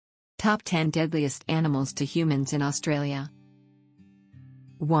Top 10 Deadliest Animals to Humans in Australia.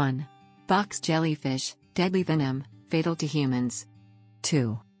 1. Box jellyfish, deadly venom, fatal to humans.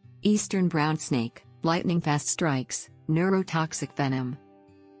 2. Eastern brown snake, lightning-fast strikes, neurotoxic venom.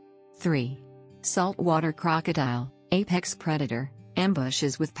 3. Saltwater crocodile, apex predator,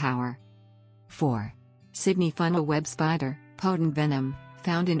 ambushes with power. 4. Sydney funnel web spider, potent venom,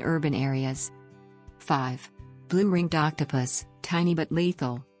 found in urban areas. 5. Blue-ringed octopus, tiny but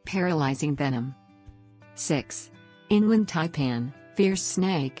lethal, paralyzing venom. 6. Inland taipan, fierce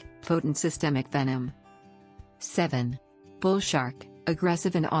snake, potent systemic venom. 7. Bull shark,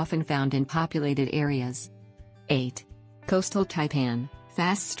 aggressive and often found in populated areas. 8. Coastal taipan,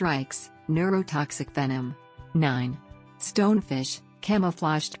 fast strikes, neurotoxic venom. 9. Stonefish,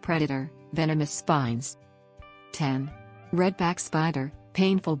 camouflaged predator, venomous spines. 10. Redback spider,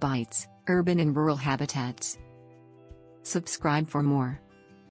 painful bites, urban and rural habitats. Subscribe for more.